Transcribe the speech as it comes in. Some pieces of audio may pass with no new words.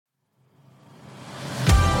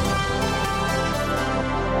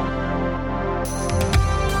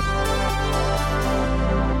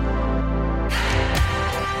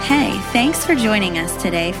Thanks for joining us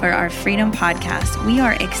today for our Freedom Podcast. We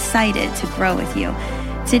are excited to grow with you.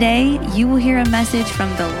 Today, you will hear a message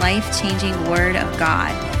from the life-changing Word of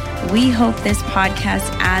God. We hope this podcast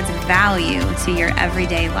adds value to your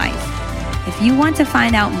everyday life. If you want to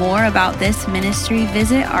find out more about this ministry,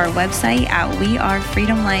 visit our website at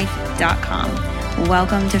wearefreedomlife.com.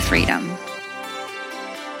 Welcome to Freedom.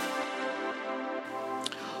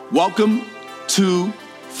 Welcome to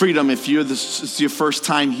Freedom. If this is your first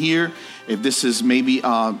time here, if this is maybe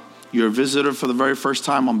you're a visitor for the very first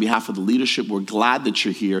time, on behalf of the leadership, we're glad that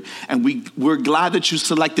you're here. And we're glad that you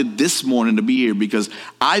selected this morning to be here, because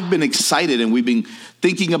I've been excited and we've been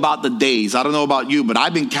thinking about the days. I don't know about you, but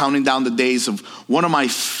I've been counting down the days of one of my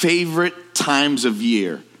favorite times of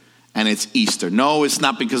year, and it's Easter. No, it's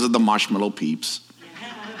not because of the marshmallow peeps.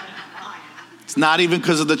 It's not even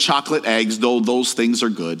because of the chocolate eggs, though those things are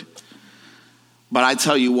good. But I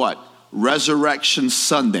tell you what, Resurrection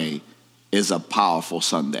Sunday is a powerful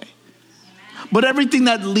Sunday. But everything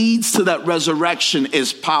that leads to that resurrection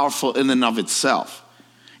is powerful in and of itself.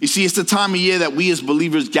 You see, it's the time of year that we as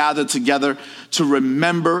believers gather together to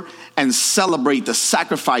remember and celebrate the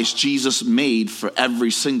sacrifice Jesus made for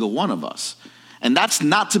every single one of us. And that's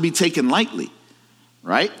not to be taken lightly,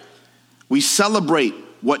 right? We celebrate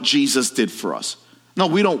what Jesus did for us. No,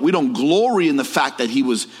 we don't glory in the fact that he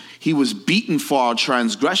was beaten for our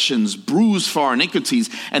transgressions, bruised for our iniquities,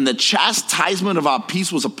 and the chastisement of our peace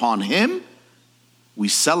was upon him. We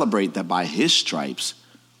celebrate that by his stripes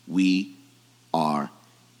we are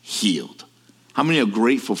healed. How many are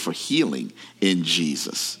grateful for healing in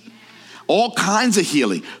Jesus? All kinds of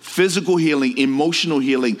healing: physical healing, emotional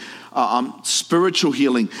healing, spiritual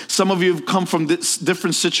healing. Some of you have come from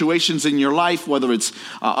different situations in your life, whether it's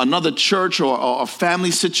another church or a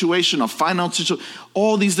family situation, a financial situation.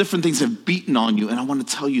 All these different things have beaten on you. And I want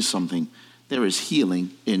to tell you something. There is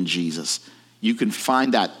healing in Jesus. You can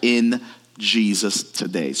find that in Jesus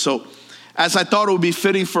today. So as I thought it would be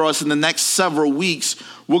fitting for us in the next several weeks,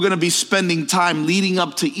 we're going to be spending time leading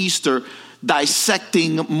up to Easter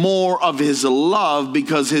dissecting more of his love,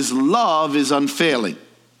 because his love is unfailing.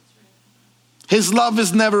 His love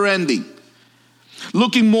is never ending.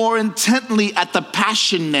 Looking more intently at the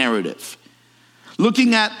passion narrative.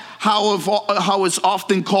 Looking at how it's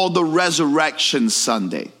often called the Resurrection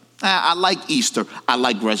Sunday. I like Easter. I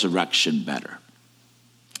like Resurrection better,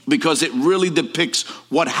 because it really depicts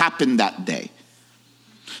what happened that day.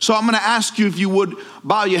 So I'm going to ask you, if you would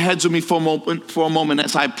bow your heads with me for a moment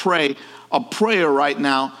as I pray a prayer right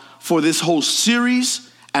now for this whole series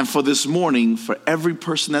and for this morning, for every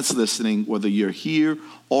person that's listening, whether you're here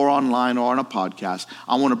or online or on a podcast.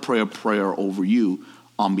 I want to pray a prayer over you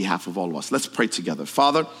on behalf of all of us. Let's pray together.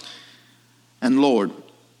 Father and Lord,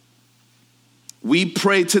 we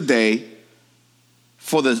pray today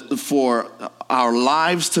for our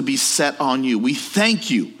lives to be set on you. We thank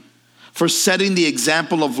you for setting the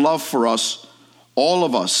example of love for us, all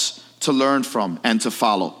of us, to learn from and to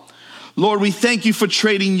follow. Lord, we thank you for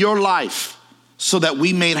trading your life so that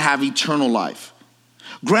we may have eternal life.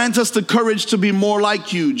 Grant us the courage to be more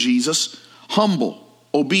like you, Jesus, humble,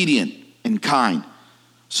 obedient, and kind,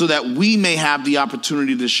 so that we may have the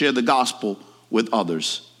opportunity to share the gospel with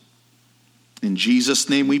others. In Jesus'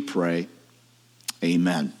 name we pray.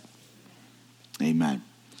 Amen. Amen.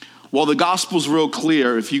 Well, the gospel's real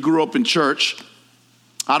clear. If you grew up in church,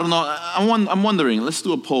 I don't know, I'm wondering, let's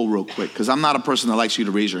do a poll real quick, because I'm not a person that likes you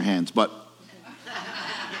to raise your hands, but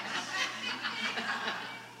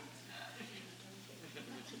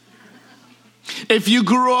if you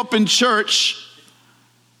grew up in church,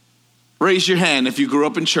 raise your hand. If you grew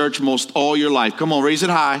up in church most all your life, come on, raise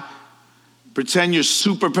it high. Pretend you're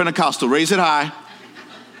super Pentecostal. Raise it high.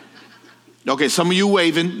 Okay, some of you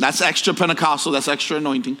waving. That's extra Pentecostal. That's extra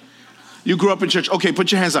anointing. You grew up in church. Okay,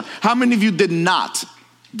 put your hands up. How many of you did not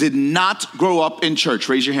grow up in church?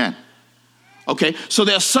 Raise your hand. Okay, so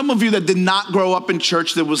there are some of you that did not grow up in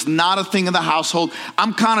church. There was not a thing in the household.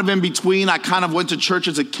 I'm kind of in between. I kind of went to church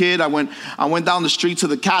as a kid. I went down the street to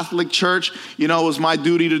the Catholic church. You know, it was my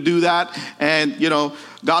duty to do that. And, you know,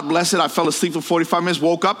 God bless it, I fell asleep for 45 minutes,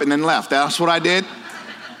 woke up, and then left. That's what I did.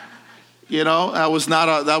 You know, that was not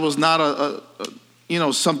a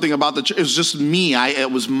something about the church. It was just me.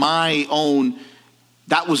 It was my own.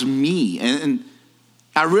 That was me. And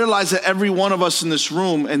I realize that every one of us in this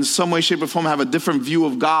room, in some way, shape, or form, have a different view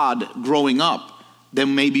of God growing up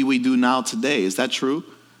than maybe we do now today. Is that true?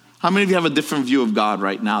 How many of you have a different view of God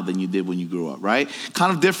right now than you did when you grew up, right?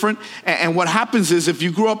 Kind of different. And what happens is, if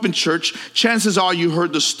you grew up in church, chances are you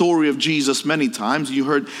heard the story of Jesus many times. You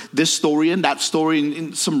heard this story and that story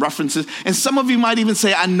and some references. And some of you might even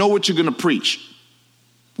say, I know what you're going to preach.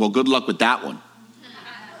 Well, good luck with that one.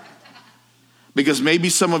 Because maybe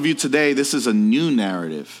some of you today, this is a new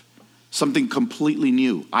narrative, something completely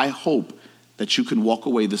new. I hope that you can walk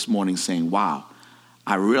away this morning saying, wow,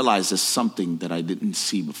 I realize there's something that I didn't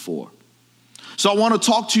see before. So I want to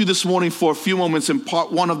talk to you this morning for a few moments in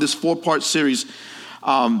part one of this 4-part series.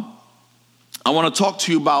 I want to talk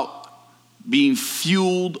to you about being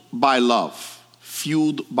fueled by love.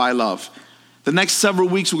 Fueled by love. The next several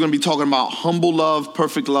weeks, we're going to be talking about humble love,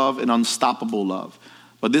 perfect love, and unstoppable love.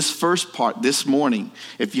 But this first part, this morning,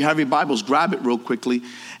 if you have your Bibles, grab it real quickly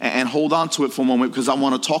and hold on to it for a moment, because I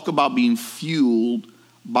want to talk about being fueled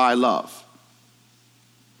by love.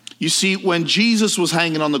 You see, when Jesus was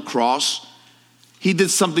hanging on the cross, he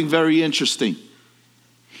did something very interesting.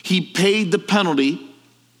 He paid the penalty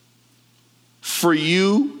for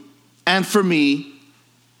you and for me,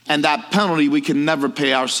 and that penalty we can never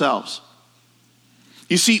pay ourselves.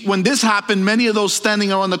 You see, when this happened, many of those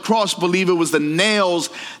standing on the cross believe it was the nails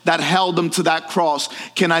that held them to that cross.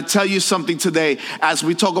 Can I tell you something today? As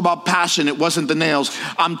we talk about passion, it wasn't the nails.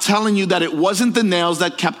 I'm telling you that it wasn't the nails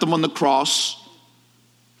that kept him on the cross.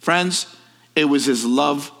 Friends, it was his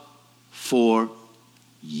love for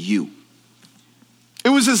you. It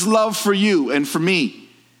was his love for you and for me.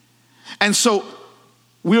 And so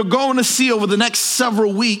we're going to see over the next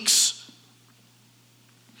several weeks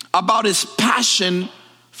about his passion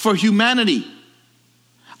for humanity,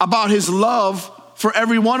 about his love for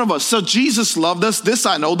every one of us. So Jesus loved us. This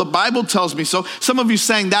I know. The Bible tells me so. Some of you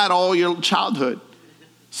sang that all your childhood.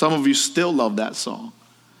 Some of you still love that song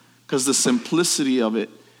because the simplicity of it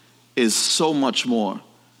is so much more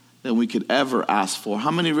than we could ever ask for. How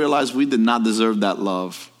many realize we did not deserve that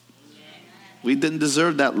love? We didn't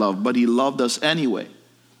deserve that love, but he loved us anyway.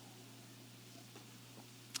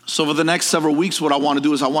 So for the next several weeks, what I want to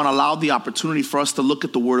do is I want to allow the opportunity for us to look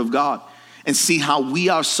at the Word of God and see how we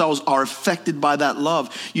ourselves are affected by that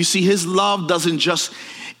love. You see, his love doesn't just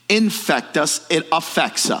infect us, it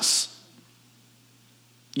affects us.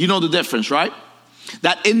 You know the difference, right?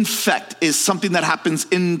 That infect is something that happens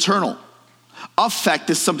internal. Affect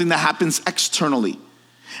is something that happens externally.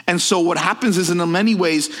 And so what happens is, in many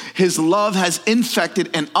ways, his love has infected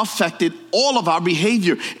and affected all of our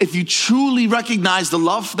behavior. If you truly recognize the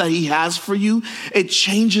love that he has for you, it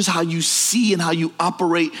changes how you see and how you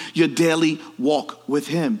operate your daily walk with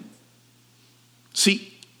him.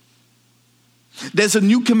 See, there's a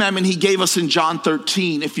new commandment he gave us in John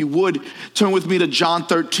 13. If you would, turn with me to John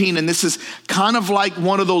 13. And this is kind of like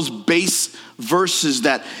one of those base verses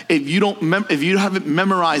that if you haven't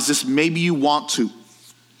memorized this, maybe you want to.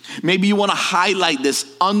 Maybe you want to highlight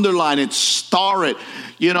this, underline it, star it,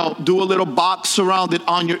 do a little box around it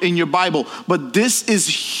in your Bible. But this is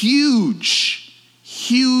huge,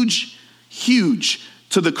 huge, huge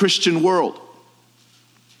to the Christian world.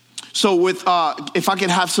 So if I could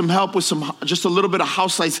have some help with just a little bit of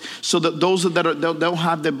house lights, so that those that don't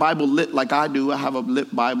have their Bible lit like I do, I have a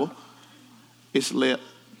lit Bible. It's lit.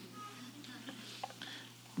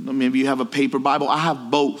 Maybe you have a paper Bible. I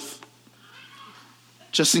have both.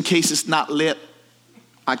 Just in case it's not lit,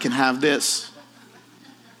 I can have this.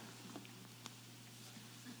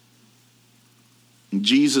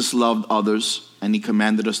 Jesus loved others, and he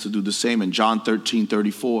commanded us to do the same. In John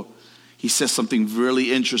 13:34, he says something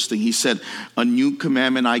really interesting. He said, "A new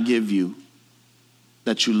commandment I give you,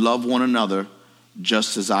 that you love one another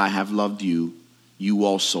just as I have loved you. You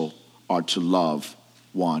also are to love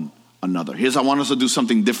one another." I want us to do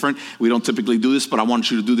something different. We don't typically do this, but I want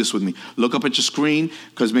you to do this with me. Look up at your screen,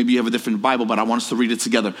 because maybe you have a different Bible, but I want us to read it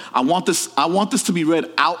together. I want this to be read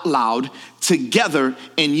out loud together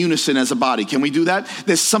in unison as a body. Can we do that?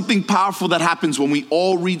 There's something powerful that happens when we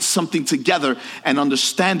all read something together and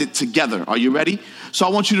understand it together. Are you ready? So I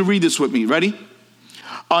want you to read this with me. Ready?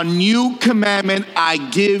 "A new commandment I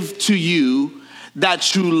give to you,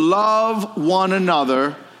 that you love one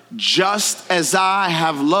another. Just as I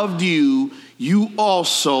have loved you, you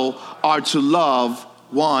also are to love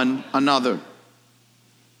one another."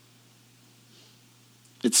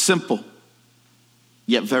 It's simple,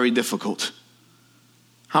 yet very difficult.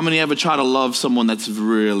 How many ever try to love someone that's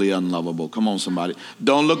really unlovable? Come on, somebody.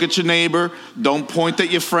 Don't look at your neighbor. Don't point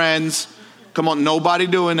at your friends. Come on, nobody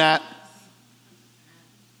doing that.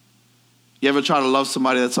 You ever try to love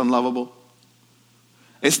somebody that's unlovable?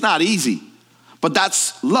 It's not easy. But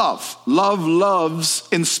that's love. Love loves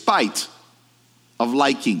in spite of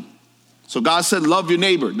liking. So God said, love your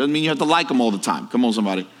neighbor. Doesn't mean you have to like them all the time. Come on,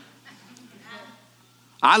 somebody.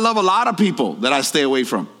 I love a lot of people that I stay away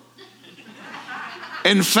from.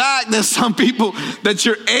 In fact, there's some people that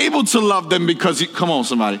you're able to love them because come on,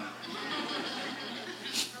 somebody.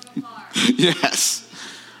 Yes.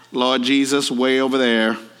 Lord Jesus, way over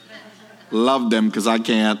there. Love them because I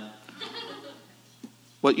can't.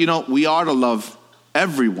 But we are to love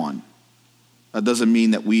everyone. That doesn't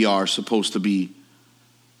mean that we are supposed to be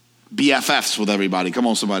BFFs with everybody. Come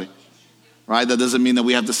on, somebody. Right? That doesn't mean that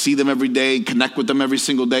we have to see them every day, connect with them every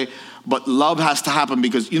single day. But love has to happen,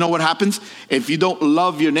 because you know what happens? If you don't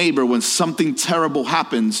love your neighbor, when something terrible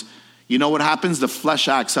happens, you know what happens? The flesh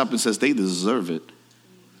acts up and says they deserve it.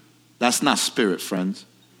 That's not spirit, friends.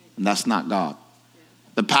 And that's not God.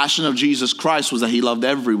 The passion of Jesus Christ was that he loved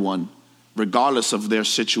everyone, regardless of their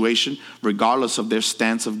situation, regardless of their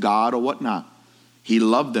stance of God or whatnot. He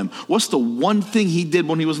loved them. What's the one thing he did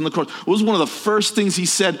when he was on the cross? It was one of the first things he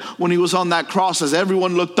said when he was on that cross, as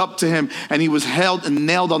everyone looked up to him and he was held and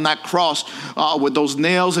nailed on that cross with those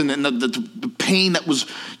nails and the pain that was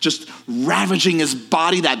just ravaging his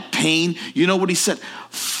body, that pain. You know what he said?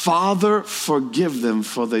 Father, forgive them,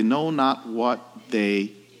 for they know not what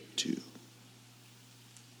they do.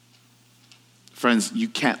 Friends, you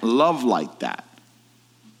can't love like that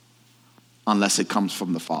unless it comes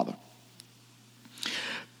from the Father.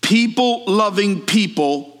 People loving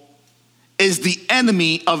people is the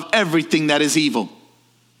enemy of everything that is evil.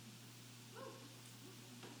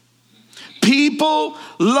 People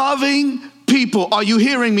loving people. Are you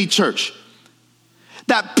hearing me, church?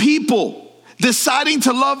 That people deciding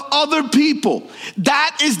to love other people,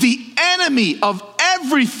 that is the enemy of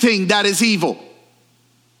everything that is evil.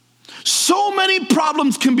 So many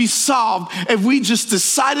problems can be solved if we just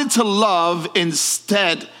decided to love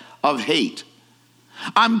instead of hate.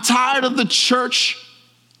 I'm tired of the church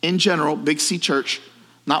in general, Big C Church,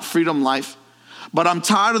 not Freedom Life, but I'm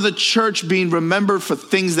tired of the church being remembered for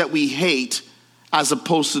things that we hate as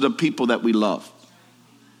opposed to the people that we love.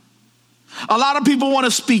 A lot of people want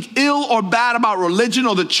to speak ill or bad about religion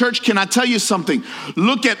or the church. Can I tell you something?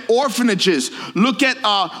 Look at orphanages. Look at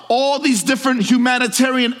all these different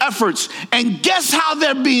humanitarian efforts. And guess how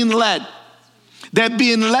they're being led? They're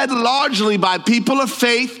being led largely by people of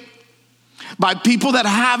faith, by people that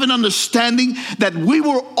have an understanding that we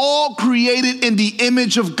were all created in the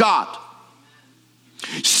image of God.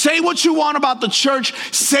 Say what you want about the church.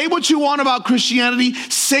 Say what you want about Christianity.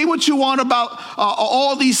 Say what you want about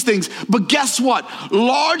all these things. But guess what?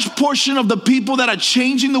 Large portion of the people that are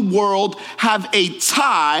changing the world have a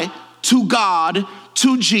tie to God,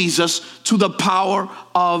 to Jesus, to the power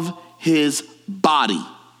of his body.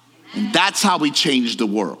 And that's how we change the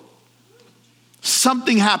world.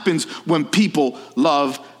 Something happens when people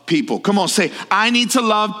love people. Come on, say, I need to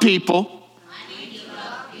love people.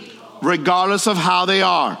 Regardless of how they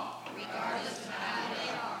are.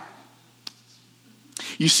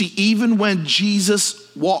 You see, even when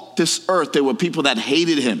Jesus walked this earth, there were people that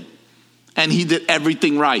hated him, and he did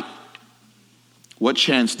everything right. What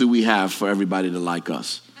chance do we have for everybody to like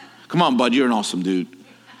us? Come on, bud, you're an awesome dude.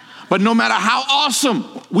 But no matter how awesome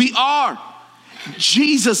we are,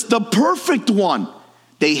 Jesus, the perfect one,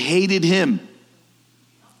 they hated him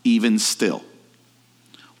even still.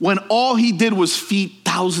 When all he did was feed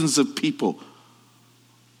thousands of people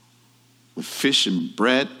with fish and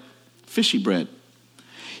bread, fishy bread.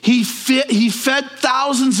 He fed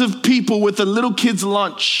thousands of people with a little kid's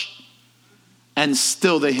lunch, and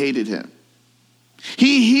still they hated him.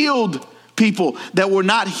 He healed people that were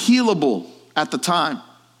not healable at the time.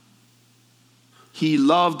 He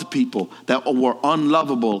loved people that were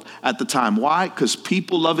unlovable at the time. Why? Because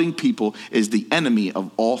people loving people is the enemy of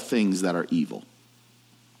all things that are evil.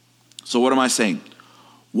 So what am I saying?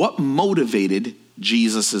 What motivated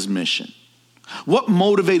Jesus' mission? What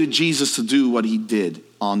motivated Jesus to do what he did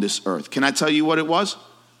on this earth? Can I tell you what it was?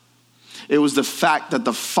 It was the fact that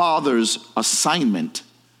the Father's assignment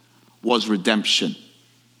was redemption.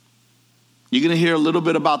 You're going to hear a little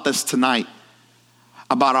bit about this tonight,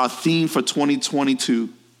 about our theme for 2022.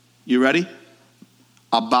 You ready?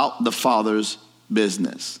 About the Father's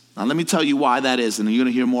business. Now let me tell you why that is, and you're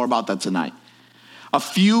going to hear more about that tonight. A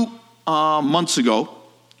few months ago,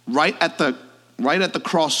 right at the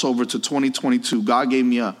crossover to 2022, God gave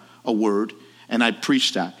me a word, and I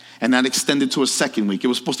preached that. And that extended to a second week. It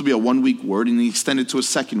was supposed to be a 1 week word, and he extended to a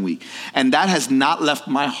second week. And that has not left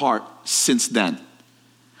my heart since then.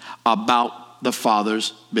 About the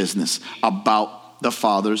Father's business. About the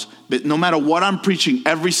Father's business. No matter what I'm preaching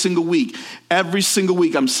every single week,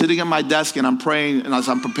 I'm sitting at my desk and I'm praying, and as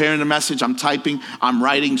I'm preparing the message, I'm typing, I'm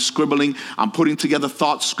writing, scribbling, I'm putting together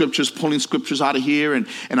thoughts, scriptures, pulling scriptures out of here, and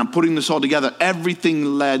I'm putting this all together. Everything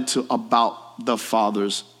led to about the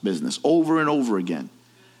Father's business over and over again.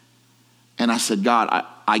 And I said, God,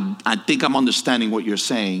 I think I'm understanding what you're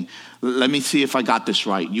saying. Let me see if I got this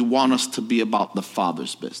right. You want us to be about the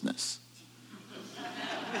Father's business.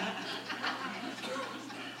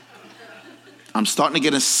 I'm starting to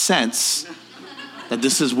get a sense that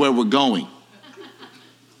this is where we're going.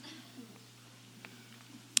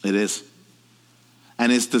 It is.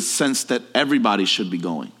 And it's the sense that everybody should be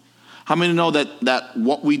going. How many know that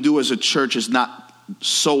what we do as a church is not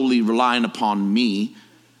solely relying upon me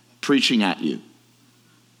preaching at you?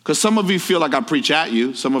 Because some of you feel like I preach at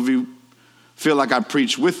you. Some of you feel like I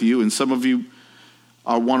preach with you. And some of you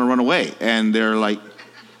want to run away. And they're like,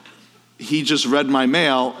 he just read my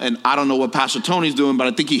mail, and I don't know what Pastor Tony's doing, but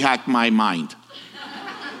I think he hacked my mind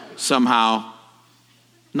somehow.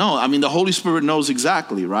 No, I mean, the Holy Spirit knows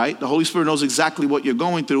exactly, right? The Holy Spirit knows exactly what you're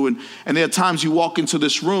going through. And there are times you walk into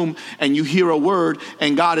this room and you hear a word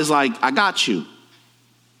and God is like, I got you.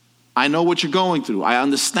 I know what you're going through. I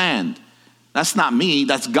understand. That's not me.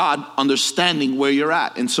 That's God understanding where you're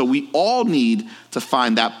at. And so we all need to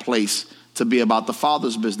find that place to be about the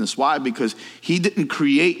Father's business. Why? Because he didn't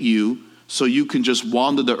create you so you can just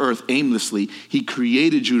wander the earth aimlessly. He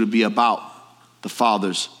created you to be about the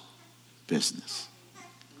Father's business.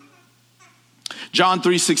 John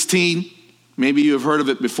 3:16, maybe you have heard of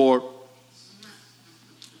it before.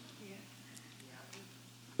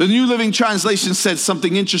 The New Living Translation said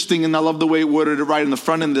something interesting, and I love the way it worded it right in the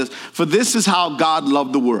front end of this. For this is how God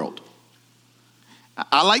loved the world.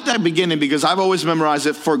 I like that beginning because I've always memorized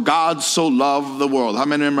it, for God so loved the world. How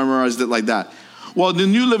many memorized it like that? Well, the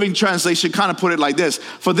New Living Translation kind of put it like this.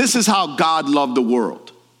 For this is how God loved the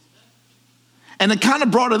world. And it kind of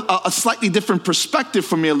brought a slightly different perspective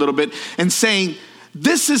for me a little bit, and saying,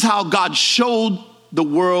 this is how God showed the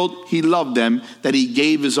world he loved them, that he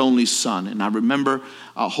gave his only son. And I remember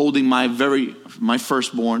holding my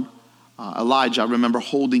firstborn, Elijah. I remember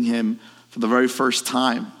holding him for the very first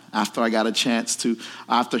time after I got a chance to,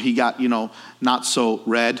 after he got, not so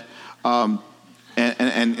red.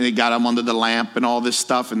 And they got him under the lamp and all this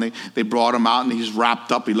stuff, and they brought him out, and he's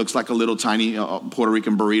wrapped up. He looks like a little tiny Puerto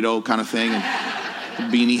Rican burrito kind of thing, and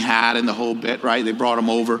the beanie hat and the whole bit, right? They brought him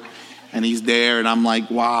over, and he's there, and I'm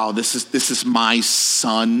like, wow, this is my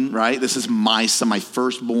son, right? This is my son, my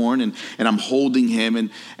firstborn, and I'm holding him,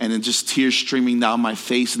 and then just tears streaming down my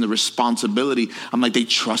face, and the responsibility. I'm like, they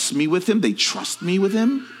trust me with him? They trust me with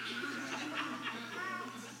him?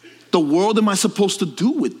 The world am I supposed to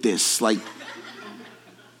do with this? Like,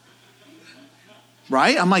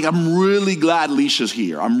 right? I'm really glad Leisha's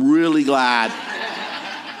here. I'm really glad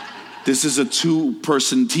this is a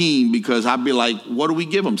 2-person team, because I'd be like, what do we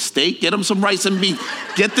give him? Steak? Get him some rice and beans.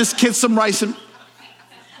 Get this kid some rice and...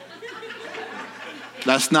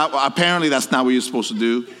 Apparently that's not what you're supposed to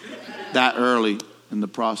do that early in the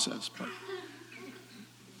process.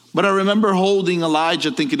 But I remember holding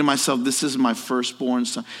Elijah, thinking to myself, this is my firstborn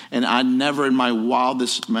son. And I never in my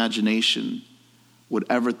wildest imagination would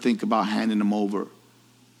ever think about handing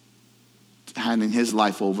his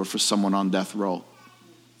life over for someone on death row.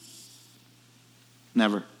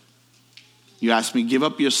 Never. You ask me, give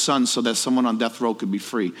up your son so that someone on death row could be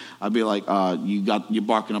free. I'd be like, you're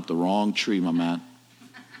barking up the wrong tree, my man.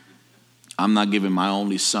 I'm not giving my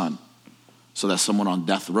only son so that someone on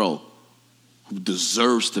death row who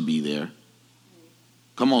deserves to be there.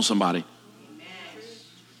 Come on, somebody.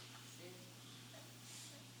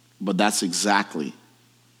 But that's exactly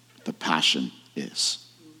what the passion is.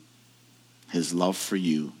 His love for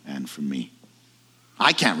you and for me.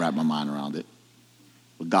 I can't wrap my mind around it.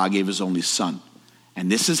 But God gave his only son. And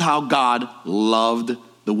this is how God loved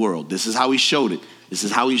the world. This is how he showed it. This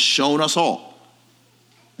is how he's shown us all.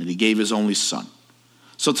 And he gave his only son.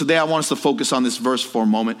 So today I want us to focus on this verse for a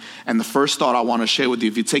moment. And the first thought I want to share with you,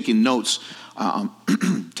 if you're taking notes,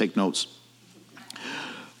 take notes.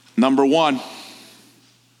 Number one,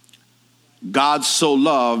 God so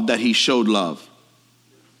loved that he showed love.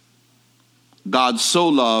 God so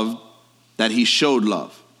loved that he showed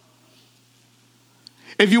love.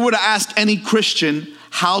 If you were to ask any Christian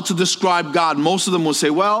how to describe God, most of them will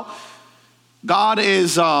say, well, God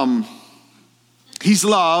is, he's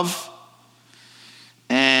love,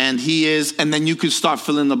 and he is, and then you could start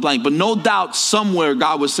filling the blank. But no doubt somewhere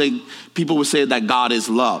people would say that God is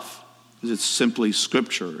love. Because it's simply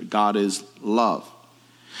scripture. God is love.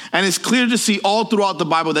 And it's clear to see all throughout the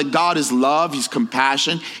Bible that God is love, he's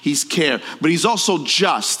compassion, he's care, but he's also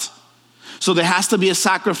just. So there has to be a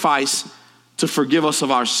sacrifice to forgive us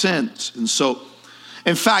of our sins. And so,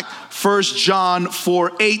 in fact, 1 John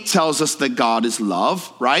 4:8 tells us that God is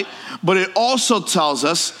love, right? But it also tells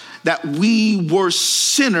us that we were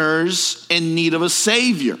sinners in need of a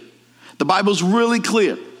Savior. The Bible's really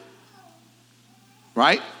clear,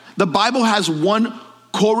 right? The Bible has one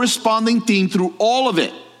corresponding theme through all of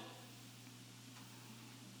it.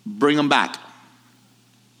 Bring them back.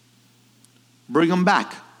 Bring them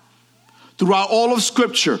back. Throughout all of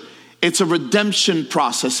Scripture, it's a redemption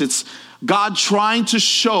process. It's God trying to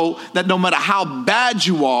show that no matter how bad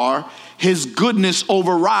you are, his goodness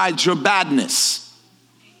overrides your badness.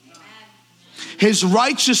 His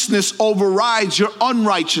righteousness overrides your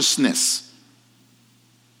unrighteousness.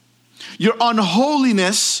 Your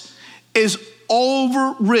unholiness is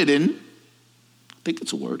overridden, I think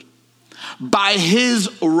it's a word, by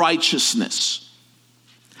his righteousness.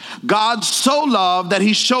 God so loved that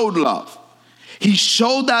he showed love. He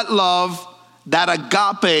showed that love, that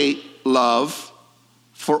agape love,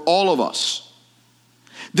 for all of us.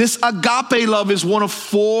 This agape love is one of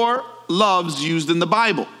 4 loves used in the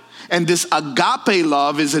Bible. And this agape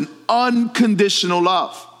love is an unconditional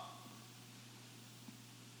love.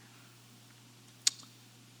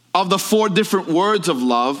 Of the 4 different words of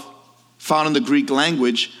love found in the Greek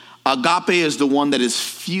language, agape is the one that is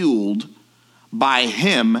fueled by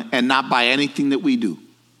him and not by anything that we do.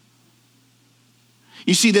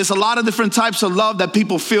 You see, there's a lot of different types of love that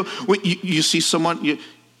people feel. When you see someone,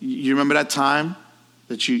 you remember that time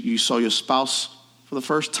that you saw your spouse for the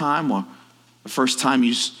first time, or the first time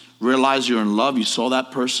you realized you're in love, you saw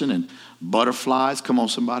that person and butterflies. Come on,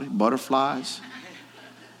 somebody, butterflies.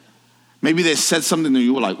 Maybe they said something to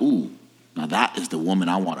you, were like, ooh, now that is the woman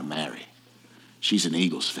I want to marry. She's an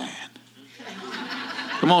Eagles fan.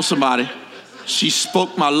 Come on, somebody. She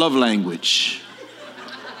spoke my love language.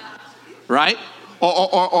 Right?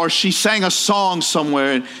 Or she sang a song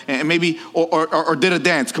somewhere and maybe, or did a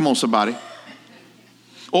dance. Come on, somebody.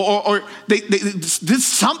 Or they did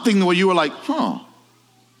something where you were like, I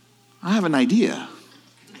have an idea.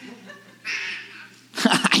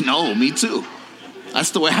 I know, me too.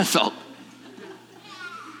 That's the way I felt.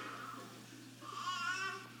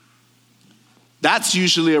 That's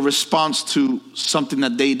usually a response to something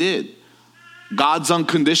that they did. God's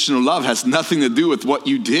unconditional love has nothing to do with what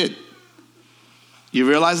you did. You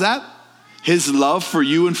realize that? His love for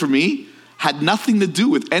you and for me had nothing to do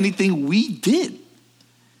with anything we did.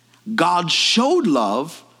 God showed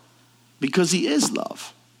love because he is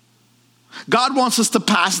love. God wants us to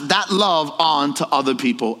pass that love on to other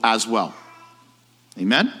people as well.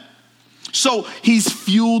 Amen? So he's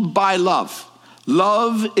fueled by love.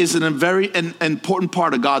 Love is a very important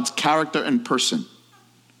part of God's character and person.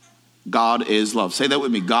 God is love. Say that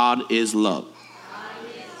with me. God is love. God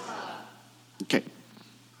is love. Okay.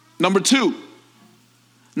 Number 2,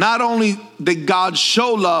 not only did God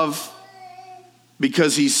show love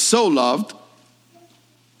because he's so loved,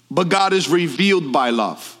 but God is revealed by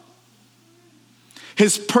love.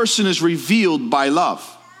 His person is revealed by love.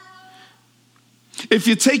 If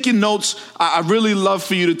you're taking notes, I really love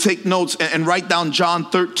for you to take notes and write down John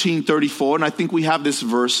 13:34. And I think we have this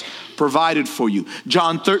verse provided for you.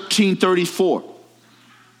 John 13:34.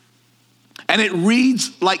 And it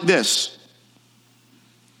reads like this.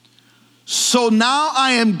 So now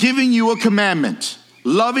I am giving you a commandment.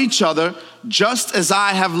 Love each other just as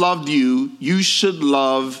I have loved you. You should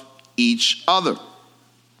love each other.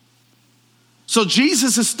 So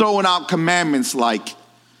Jesus is throwing out commandments like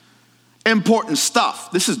important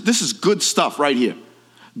stuff. This is good stuff right here.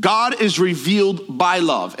 God is revealed by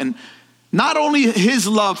love. And not only his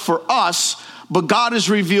love for us, but God is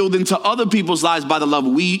revealed into other people's lives by the love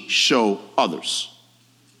we show others.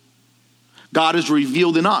 God is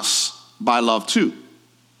revealed in us by love too.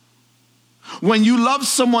 When you love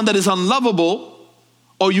someone that is unlovable,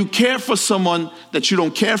 or you care for someone that you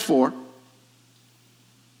don't care for,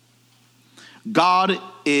 God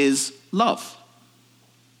is love.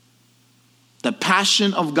 The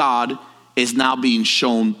passion of God is now being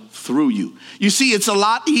shown through you. You see, it's a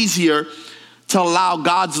lot easier to allow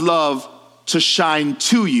God's love to shine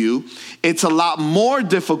to you. It's a lot more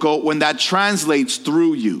difficult when that translates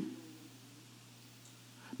through you.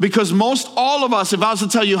 Because most all of us, if I was to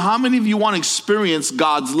tell you how many of you want to experience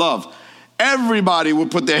God's love, everybody would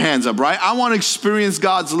put their hands up, right? I want to experience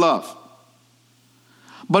God's love.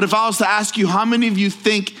 But if I was to ask you how many of you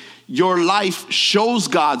think your life shows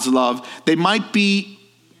God's love, there might be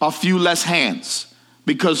a few less hands.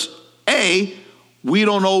 Because A, we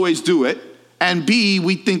don't always do it, and B,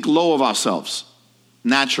 we think low of ourselves,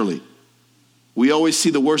 naturally. We always see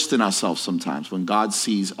the worst in ourselves sometimes when God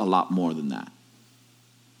sees a lot more than that.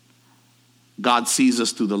 God sees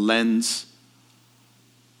us through the lens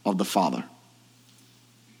of the Father.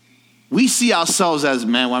 We see ourselves as,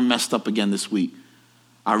 man, well, I messed up again this week.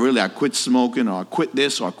 I quit smoking, or I quit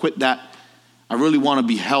this, or I quit that. I really want to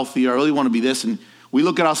be healthier. I really want to be this. And we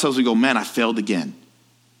look at ourselves and we go, man, I failed again.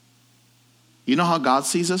 You know how God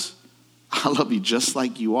sees us? I love you just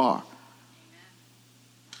like you are.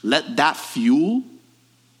 Let that fuel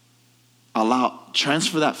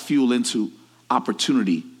transfer that fuel into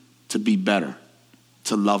opportunity to be better,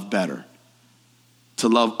 to love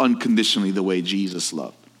unconditionally the way Jesus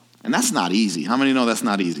loved. And that's not easy. How many know that's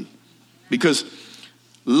not easy? Because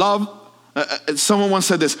love, someone once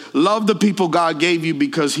said this, love the people God gave you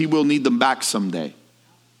because he will need them back someday.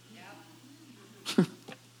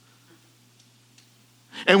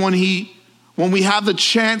 And when we have the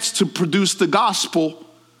chance to produce the gospel,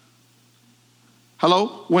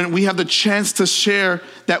 when we have the chance to share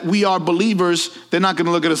that we are believers, they're not going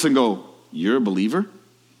to look at us and go, "You're a believer?"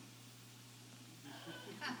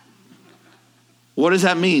 What does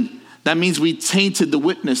that mean? That means we tainted the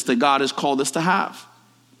witness that God has called us to have.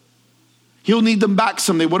 He'll need them back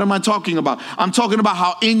someday. What am I talking about? I'm talking about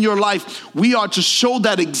how in your life we are to show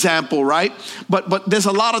that example, right? But there's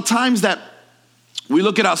a lot of times that we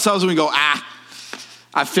look at ourselves and we go,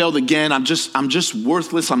 I failed again. I'm just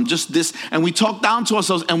worthless. I'm just this. And we talk down to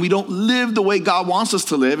ourselves and we don't live the way God wants us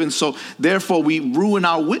to live. And so therefore we ruin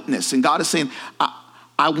our witness. And God is saying,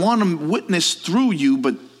 I want to witness through you,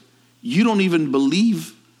 but you don't even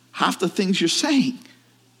believe half the things you're saying.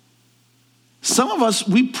 Some of us,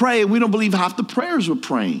 we pray and we don't believe half the prayers we're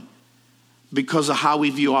praying because of how we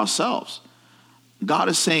view ourselves. God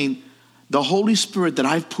is saying, the Holy Spirit that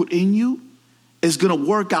I've put in you is going to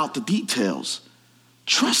work out the details.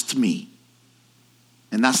 Trust me.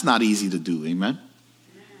 And that's not easy to do, amen?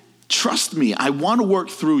 Trust me. I want to work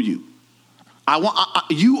through you.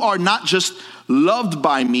 You are not just loved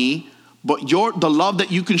by me, but the love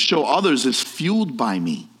that you can show others is fueled by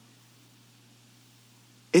me.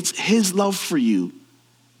 It's his love for you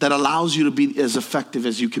that allows you to be as effective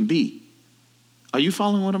as you can be. Are you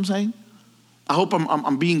following what I'm saying? I hope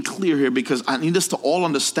I'm being clear here, because I need us to all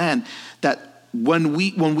understand that when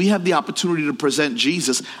we have the opportunity to present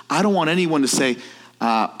Jesus, I don't want anyone to say,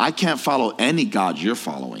 I can't follow any God you're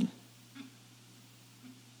following.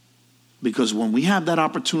 Because when we have that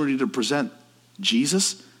opportunity to present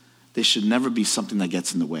Jesus, there should never be something that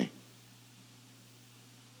gets in the way.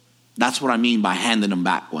 That's what I mean by handing them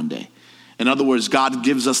back one day. In other words, God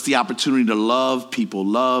gives us the opportunity to love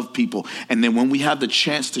people. And then when we have the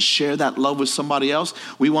chance to share that love with somebody else,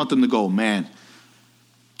 we want them to go, man,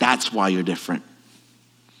 that's why you're different.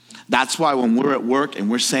 That's why when we're at work and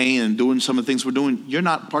we're saying and doing some of the things we're doing, you're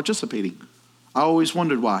not participating. I always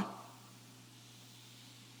wondered why.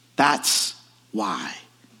 That's why.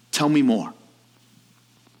 Tell me more.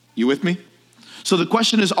 You with me? So the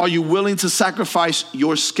question is, are you willing to sacrifice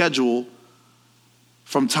your schedule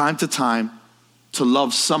from time to time to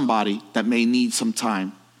love somebody that may need some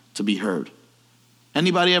time to be heard?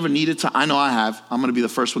 Anybody ever needed to? I know I have. I'm going to be the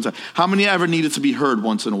first one to. How many ever needed to be heard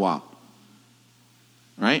once in a while?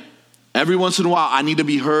 Right? Every once in a while, I need to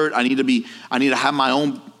be heard. I need to have my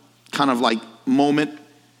own kind of like moment.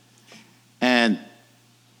 And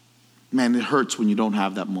man, it hurts when you don't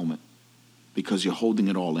have that moment because you're holding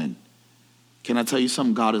it all in. Can I tell you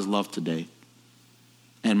something? God is love today.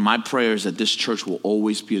 And my prayer is that this church will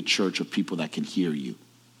always be a church of people that can hear you,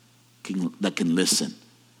 that can listen,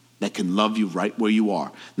 that can love you right where you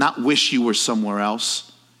are. Not wish you were somewhere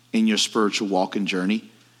else in your spiritual walk and journey.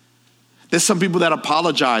 There's some people that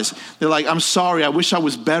apologize. They're like, I'm sorry, I wish I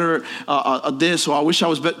was better at this, or I wish I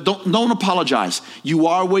was better. Don't apologize. You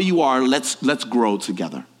are where you are. Let's grow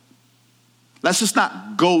together. Let's just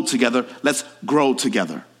not go together. Let's grow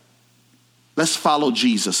together. Let's follow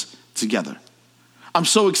Jesus together. I'm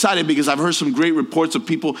so excited because I've heard some great reports of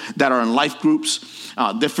people that are in life groups,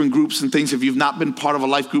 different groups and things. If you've not been part of a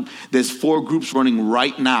life group, there's 4 groups running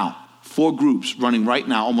right now. 4 groups running right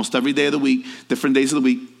now, almost every day of the week, different days of the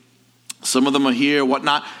week. Some of them are here,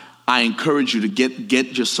 whatnot. I encourage you to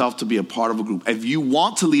get yourself to be a part of a group. If you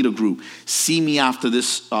want to lead a group, see me after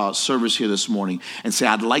this service here this morning and say,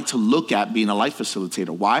 I'd like to look at being a life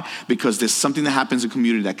facilitator. Why? Because there's something that happens in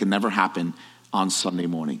community that can never happen on Sunday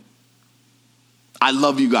morning. I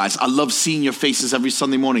love you guys. I love seeing your faces every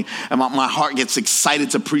Sunday morning. And my heart gets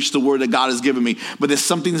excited to preach the word that God has given me. But there's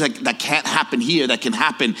something that can't happen here that can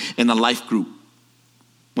happen in a life group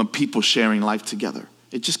when people sharing life together.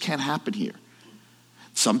 It just can't happen here.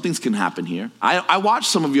 Some things can happen here. I watch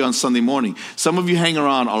some of you on Sunday morning. Some of you hang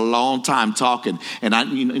around a long time talking. And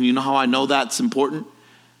you know how I know that's important?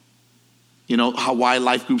 You know why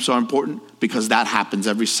life groups are important? Because that happens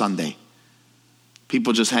every Sunday.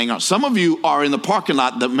 People just hang out. Some of you are in the parking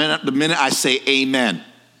lot the minute I say amen.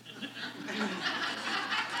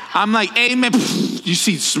 I'm like, amen. You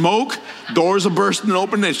see smoke, doors are bursting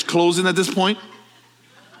open, it's closing at this point.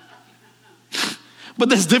 But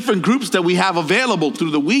there's different groups that we have available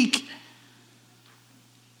through the week.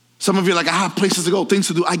 Some of you are like, I have places to go, things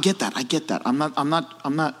to do. I get that. I'm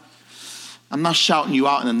not I'm not shouting you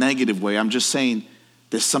out in a negative way. I'm just saying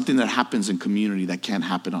there's something that happens in community that can't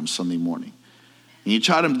happen on Sunday morning. And you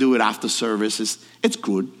try to do it after service. It's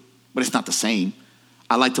good, but it's not the same.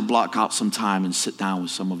 I like to block out some time and sit down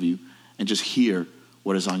with some of you and just hear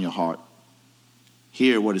what is on your heart.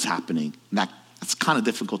 Hear what is happening. It's kind of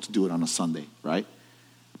difficult to do it on a Sunday, right?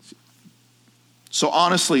 So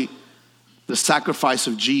honestly, the sacrifice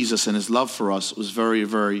of Jesus and his love for us was very,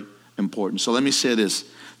 very important. So let me say this.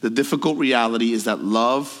 The difficult reality is that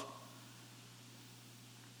love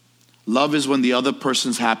is when the other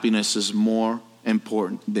person's happiness is more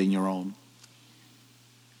important than your own.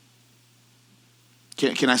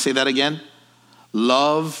 Can I say that again?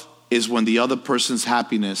 Love is when the other person's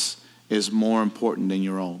happiness is more important than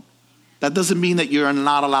your own. That doesn't mean that you're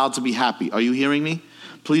not allowed to be happy. Are you hearing me?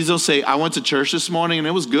 Please don't say, I went to church this morning and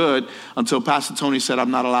it was good until Pastor Tony said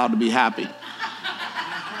I'm not allowed to be happy.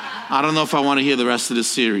 I don't know if I want to hear the rest of this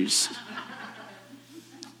series.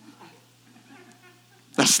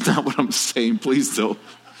 That's not what I'm saying. Please don't.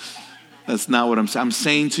 That's not what I'm saying. I'm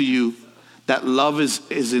saying to you that love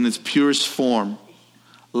is in its purest form.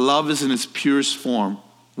 Love is in its purest form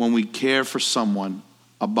when we care for someone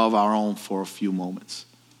above our own for a few moments.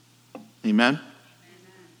 Amen?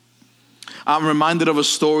 I'm reminded of a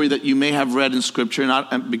story that you may have read in Scripture,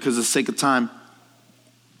 and because of the sake of time,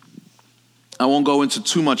 I won't go into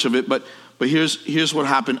too much of it, but here's what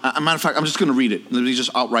happened. As a matter of fact, I'm just going to read it. Let me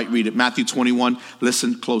just outright read it. Matthew 21,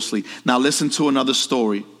 listen closely. Now listen to another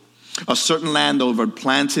story. A certain landowner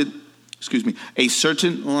planted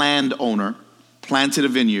a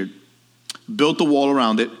vineyard, built a wall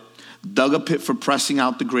around it, dug a pit for pressing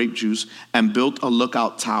out the grape juice, and built a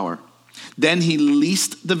lookout tower. Then he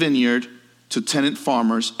leased the vineyard to tenant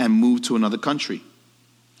farmers and moved to another country.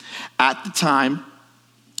 At the time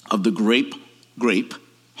of the grape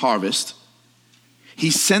harvest, he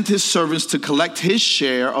sent his servants to collect his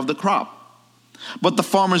share of the crop. But the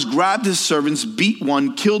farmers grabbed his servants, beat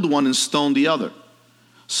one, killed one, and stoned the other.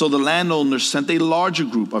 So the landowner sent a larger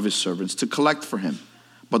group of his servants to collect for him,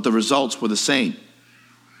 but the results were the same.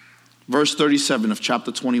 Verse 37 of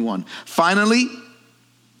chapter 21. Finally,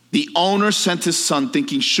 the owner sent his son,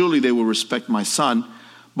 thinking, surely they will respect my son.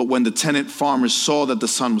 But when the tenant farmers saw that the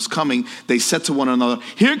son was coming, they said to one another,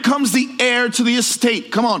 here comes the heir to the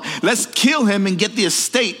estate. Come on, let's kill him and get the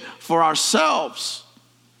estate for ourselves.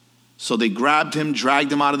 So they grabbed him,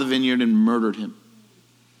 dragged him out of the vineyard, and murdered him.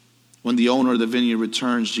 When the owner of the vineyard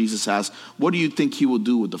returns, Jesus asked, what do you think he will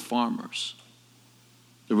do with the farmers?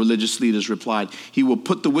 The religious leaders replied, he will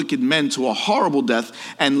put the wicked men to a horrible death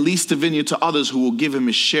and lease the vineyard to others who will give him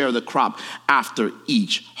his share of the crop after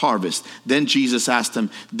each harvest. Then Jesus asked them,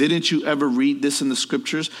 didn't you ever read this in the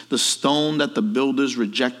scriptures? The stone that the builders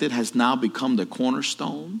rejected has now become the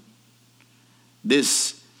cornerstone.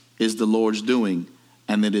 This is the Lord's doing,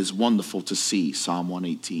 and it is wonderful to see. Psalm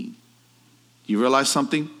 118. You realize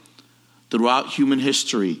something? Throughout human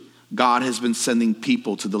history, God has been sending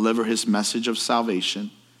people to deliver his message of salvation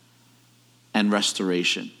and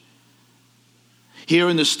restoration. Here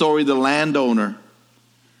in the story, the landowner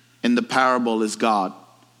in the parable is God.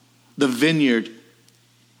 The vineyard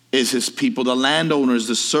is his people. The landowners,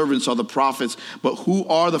 the servants, are the prophets. But who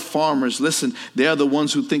are the farmers? Listen, they are the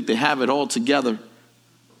ones who think they have it all together.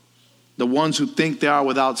 The ones who think they are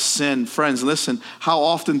without sin. Friends, listen, how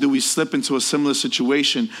often do we slip into a similar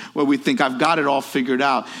situation where we think, I've got it all figured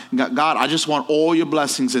out. God, I just want all your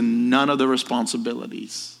blessings and none of the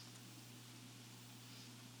responsibilities.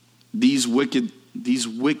 These wicked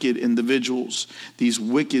individuals, these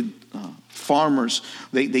wicked farmers,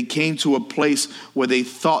 they came to a place where they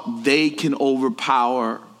thought they can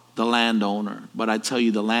overpower the landowner. But I tell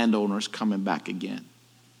you, the landowner is coming back again.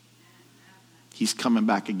 He's coming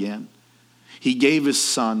back again. He gave his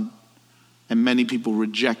son, and many people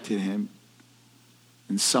rejected him,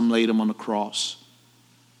 and some laid him on the cross.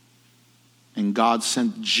 And God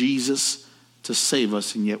sent Jesus to save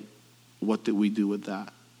us, and yet what did we do with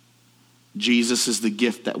that? Jesus is the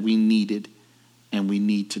gift that we needed and we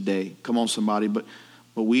need today. Come on, somebody. But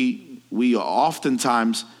we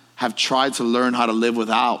oftentimes have tried to learn how to live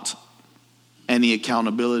without any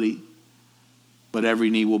accountability. But every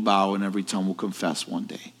knee will bow and every tongue will confess one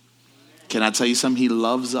day. Can I tell you something? He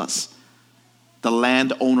loves us. The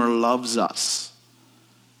landowner loves us.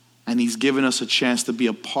 And he's given us a chance to be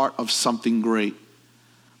a part of something great.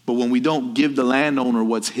 But when we don't give the landowner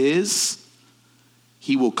what's his,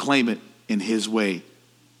 he will claim it in his way.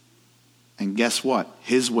 And guess what?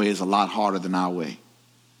 His way is a lot harder than our way.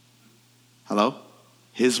 Hello?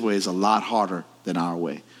 His way is a lot harder than our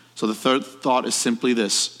way. So the third thought is simply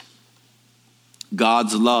this.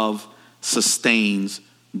 God's love sustains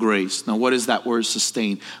grace. Now, what is that word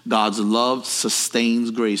sustain? God's love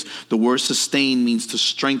sustains grace. The word sustain means to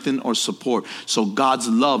strengthen or support. So God's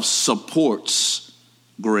love supports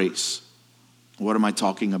grace. What am I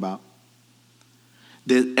talking about?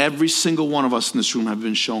 That every single one of us in this room have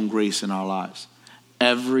been shown grace in our lives.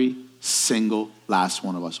 Every single last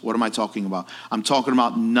one of us. What am I talking about? I'm talking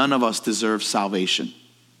about none of us deserve salvation.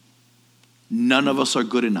 None of us are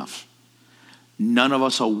good enough. None of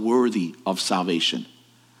us are worthy of salvation.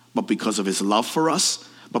 But because of his love for us,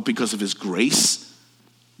 but because of his grace,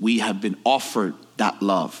 we have been offered that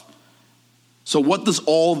love. So what does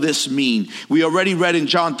all this mean? We already read in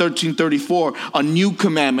John 13:34, a new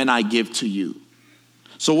commandment I give to you.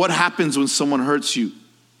 So what happens when someone hurts you?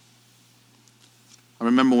 I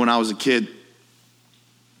remember when I was a kid,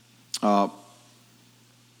 when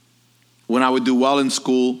I would do well in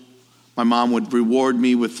school, my mom would reward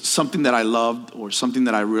me with something that I loved or something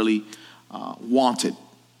that I really wanted.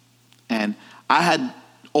 And I had,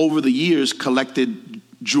 over the years, collected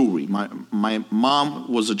jewelry. My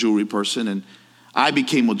mom was a jewelry person, and I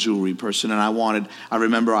became a jewelry person. And I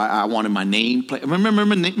remember I wanted my nameplate. Remember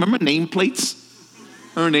nameplates?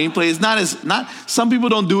 Remember nameplates? Some people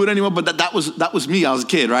don't do it anymore, but that was me. I was a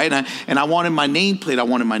kid, right? And I wanted my nameplate. I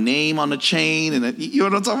wanted my name on the chain, and you know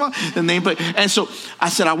what I'm talking about? The nameplate. And so I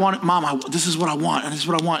said, Mom, this is what I want, and this is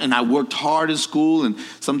what I want. And I worked hard in school, and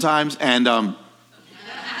sometimes, and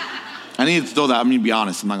I needed to throw that. I'm going to be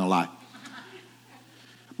honest. I'm not going to lie.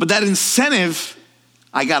 But that incentive,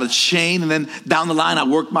 I got a chain, and then down the line, I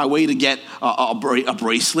worked my way to get a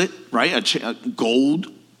bracelet, right? A gold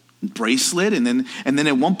bracelet. And then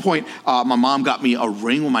at one point, my mom got me a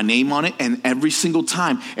ring with my name on it. And every single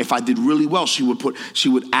time, if I did really well, she would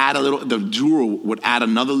add the jeweler would add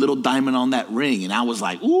another little diamond on that ring. And I was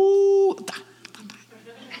like, ooh.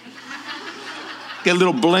 Get a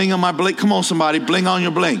little bling on my bling. Come on, somebody, bling on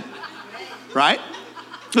your bling. Right?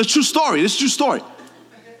 It's a true story. It's a true story.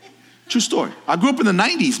 True story. I grew up in the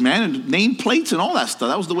 90s, man, and name plates and all that stuff.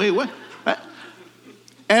 That was the way it went. Right?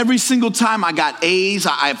 Every single time I got A's,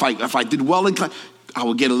 if I did well in class, I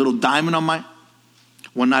would get a little diamond on my.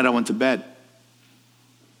 One night I went to bed.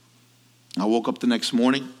 I woke up the next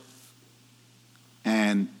morning,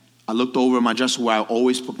 and I looked over at my dresser where I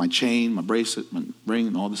always put my chain, my bracelet, my ring,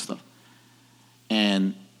 and all this stuff.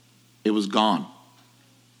 And it was gone.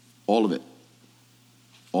 All of it.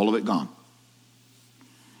 All of it gone.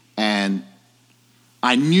 And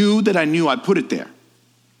I knew I put it there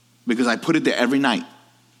because I put it there every night.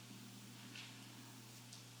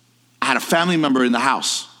 I had a family member in the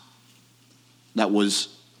house that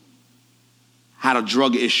had a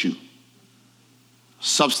drug issue.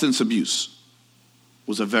 Substance abuse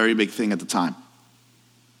was a very big thing at the time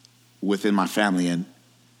within my family, and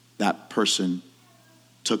that person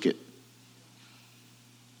took it,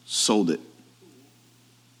 sold it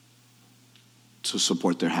to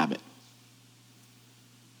support their habit.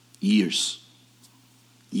 Years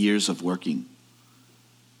of working,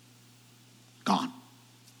 gone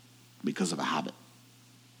because of a habit.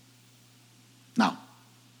 Now,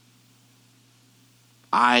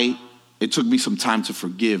 it took me some time to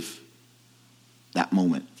forgive that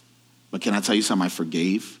moment. But can I tell you something? I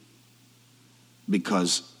forgave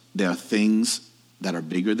because there are things that are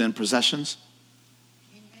bigger than possessions.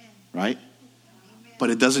 Amen. Right? Amen. But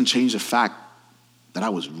it doesn't change the fact that I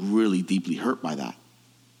was really deeply hurt by that.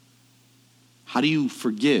 How do you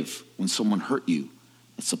forgive when someone hurt you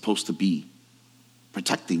that's supposed to be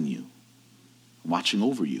protecting you, watching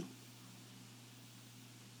over you?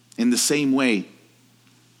 In the same way,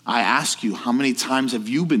 I ask you, how many times have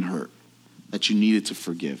you been hurt that you needed to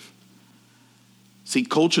forgive? See,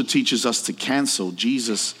 culture teaches us to cancel.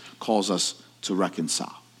 Jesus calls us to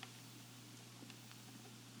reconcile.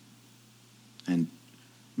 And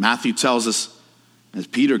Matthew tells us, as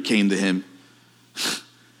Peter came to him,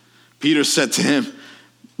 Peter said to him,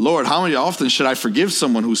 Lord, how often should I forgive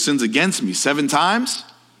someone who sins against me? 7 times?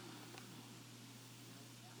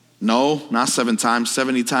 No, not 7 times,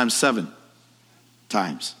 70 times 7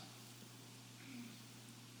 times.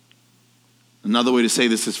 Another way to say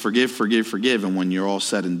this is forgive, forgive, forgive, and when you're all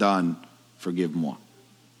said and done, forgive more.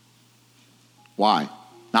 Why?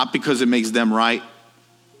 Not because it makes them right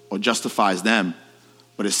or justifies them,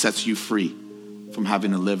 but it sets you free from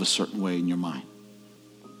having to live a certain way in your mind.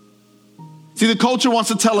 See, the culture wants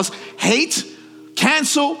to tell us, hate,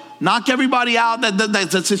 cancel, knock everybody out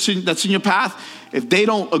that's in your path. If they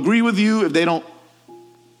don't agree with you,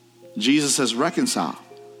 Jesus says reconcile,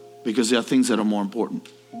 because there are things that are more important.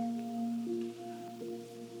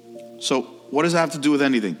 So what does that have to do with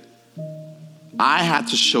anything? I had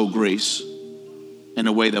to show grace in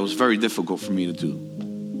a way that was very difficult for me to do.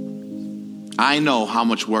 I know how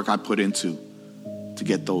much work I put into to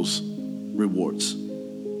get those rewards.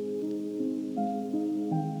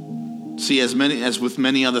 See, as with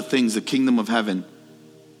many other things, the kingdom of heaven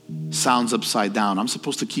sounds upside down. I'm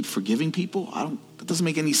supposed to keep forgiving people? That doesn't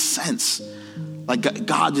make any sense. Like,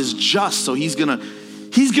 God is just, so he's gonna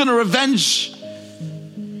revenge.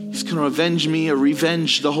 He's gonna revenge me or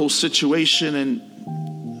revenge the whole situation. And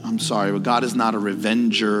I'm sorry, but God is not a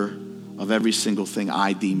revenger of every single thing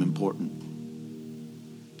I deem important.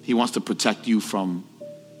 He wants to protect you from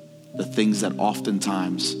the things that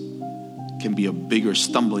oftentimes can be a bigger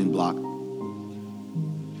stumbling block.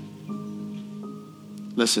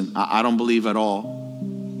 Listen, I don't believe at all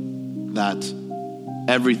that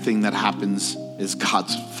everything that happens is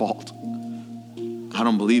God's fault. I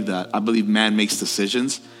don't believe that. I believe man makes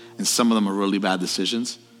decisions, and some of them are really bad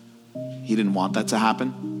decisions. He didn't want that to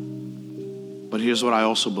happen. But here's what I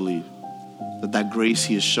also believe, that grace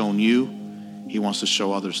he has shown you, he wants to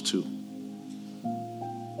show others too.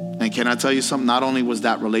 And can I tell you something? Not only was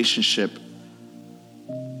that relationship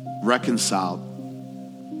reconciled,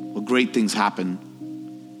 but great things happened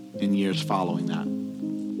in years following that.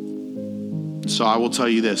 So I will tell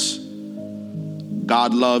you this.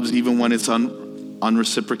 God loves even when it's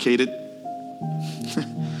unreciprocated.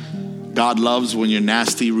 God loves when you're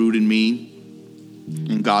nasty, rude, and mean.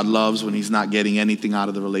 And God loves when he's not getting anything out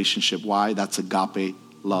of the relationship. Why? That's agape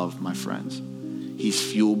love, my friends. He's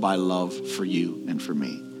fueled by love for you and for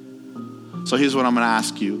me. So here's what I'm going to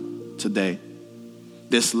ask you today.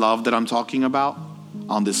 This love that I'm talking about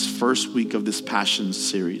on this first week of this Passion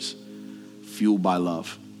series, fueled by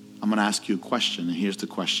love. I'm going to ask you a question, and here's the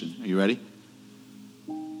question. Are you ready?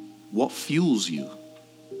 What fuels you?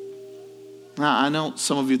 Now, I know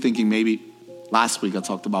some of you thinking maybe last week I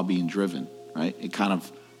talked about being driven, right? It kind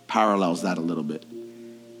of parallels that a little bit.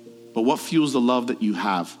 But what fuels the love that you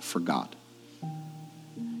have for God?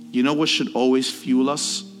 You know what should always fuel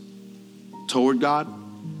us toward God?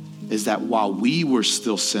 Is that while we were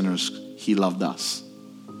still sinners, he loved us.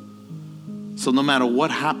 So no matter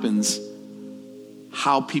what happens,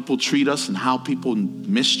 how people treat us and how people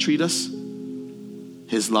mistreat us,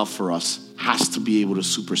 his love for us has to be able to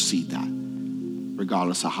supersede that,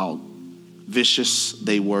 regardless of how vicious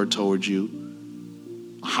they were towards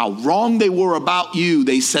you, how wrong they were about you.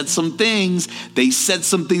 They said some things they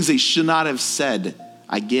should not have said.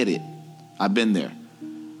 I get it. I've been there.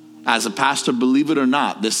 As a pastor, believe it or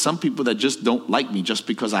not, there's some people that just don't like me just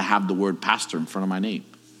because I have the word pastor in front of my name.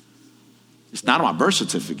 It's not on my birth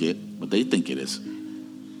certificate, but they think it is.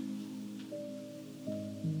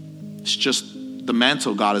 It's just the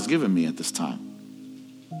mantle God has given me at this time.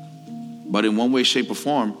 But in one way, shape, or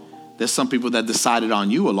form, there's some people that decided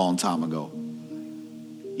on you a long time ago,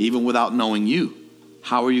 even without knowing you.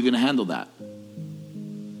 How are you going to handle that?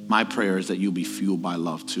 My prayer is that you'll be fueled by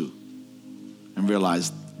love too, and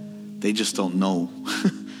realize they just don't know.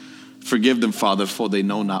 Forgive them, Father, for they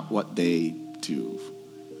know not what they do.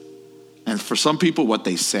 And for some people, what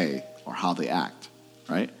they say or how they act,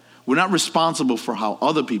 right? We're not responsible for how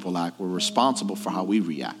other people act. We're responsible for how we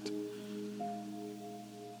react.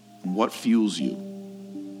 And what fuels you?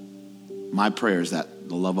 My prayer is that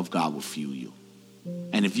the love of God will fuel you.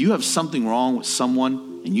 And if you have something wrong with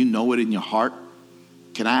someone and you know it in your heart,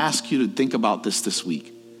 can I ask you to think about this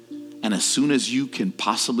week? And as soon as you can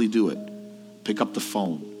possibly do it, pick up the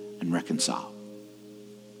phone and reconcile.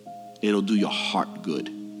 It'll do your heart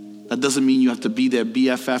good. That doesn't mean you have to be their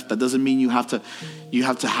BFF. That doesn't mean you have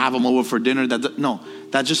to have them over for dinner.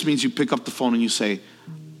 That just means you pick up the phone and you say,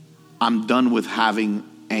 I'm done with having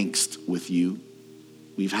angst with you.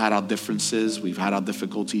 We've had our differences. We've had our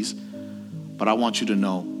difficulties. But I want you to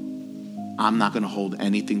know, I'm not going to hold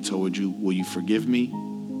anything toward you. Will you forgive me?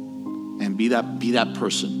 And be that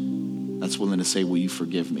person that's willing to say, will you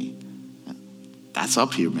forgive me? That's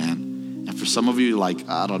up here, man. And for some of you, you're like,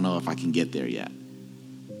 I don't know if I can get there yet.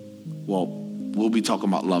 Well, we'll be talking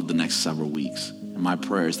about love the next several weeks. And my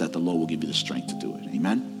prayer is that the Lord will give you the strength to do it.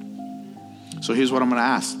 Amen? So here's what I'm going to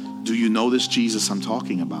ask. Do you know this Jesus I'm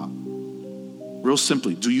talking about? Real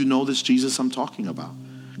simply, do you know this Jesus I'm talking about?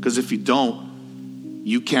 Because if you don't,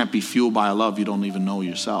 you can't be fueled by a love you don't even know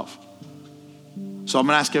yourself. So I'm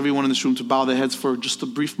going to ask everyone in this room to bow their heads for just a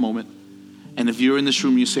brief moment. And if you're in this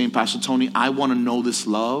room, you're saying, Pastor Tony, I want to know this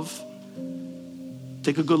love.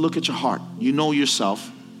 Take a good look at your heart. You know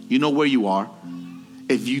yourself. You know where you are.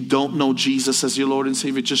 If you don't know Jesus as your Lord and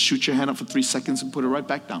Savior, just shoot your hand up for 3 seconds and put it right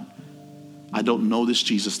back down. I don't know this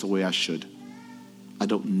Jesus the way I should. I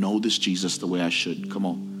don't know this Jesus the way I should. Come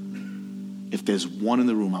on. If there's one in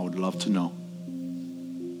the room, I would love to know.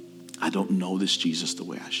 I don't know this Jesus the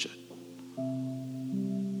way I should.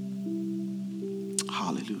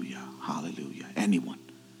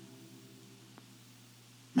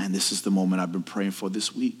 Man, this is the moment I've been praying for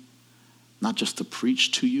this week. Not just to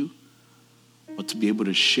preach to you, but to be able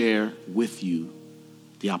to share with you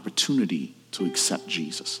the opportunity to accept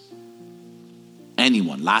Jesus.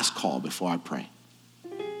 Anyone, last call before I pray.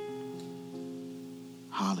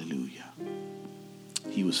 Hallelujah.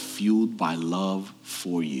 He was fueled by love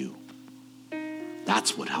for you.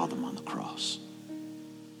 That's what held him on the cross.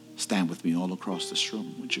 Stand with me all across this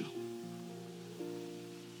room, would you?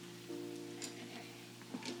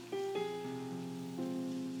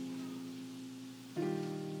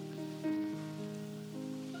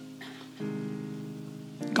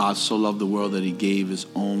 God so loved the world that he gave his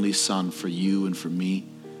only son for you and for me.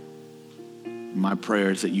 My prayer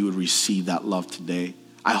is that you would receive that love today.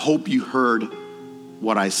 I hope you heard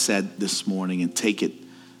what I said this morning and take it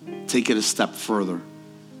a step further.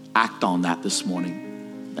 Act on that this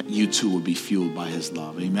morning, that you too will be fueled by his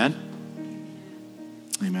love. Amen?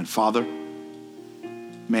 Amen. Father,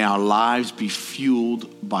 may our lives be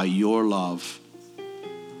fueled by your love,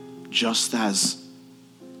 just as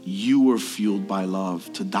you were fueled by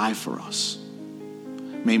love to die for us.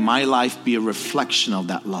 May my life be a reflection of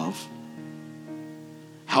that love,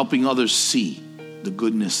 helping others see the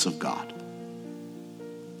goodness of God.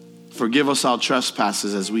 Forgive us our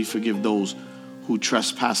trespasses as we forgive those who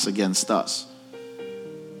trespass against us.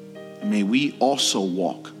 May we also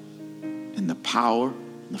walk in the power,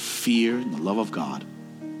 the fear, and the love of God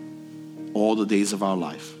all the days of our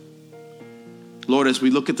life. Lord, as we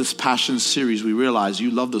look at this Passion series, we realize you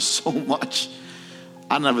loved us so much.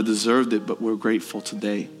 I never deserved it, but we're grateful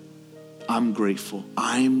today. I'm grateful.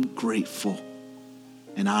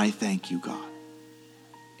 And I thank you, God.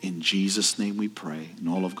 In Jesus' name we pray. And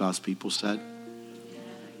all of God's people said,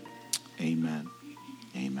 amen.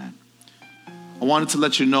 Amen. I wanted to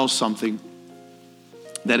let you know something,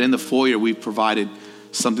 that in the foyer we've provided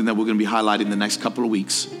something that we're going to be highlighting the next couple of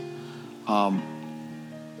weeks.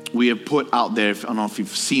 We have put out there, I don't know if you've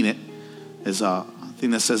seen it, there's a thing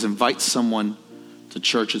that says invite someone to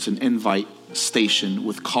church. It's an invite station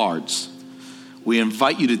with cards. We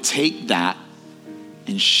invite you to take that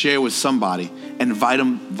and share with somebody. Invite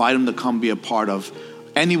them to come be a part of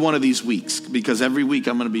any one of these weeks, because every week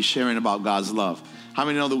I'm going to be sharing about God's love. How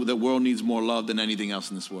many know that the world needs more love than anything else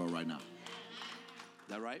in this world right now? Is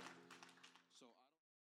that right?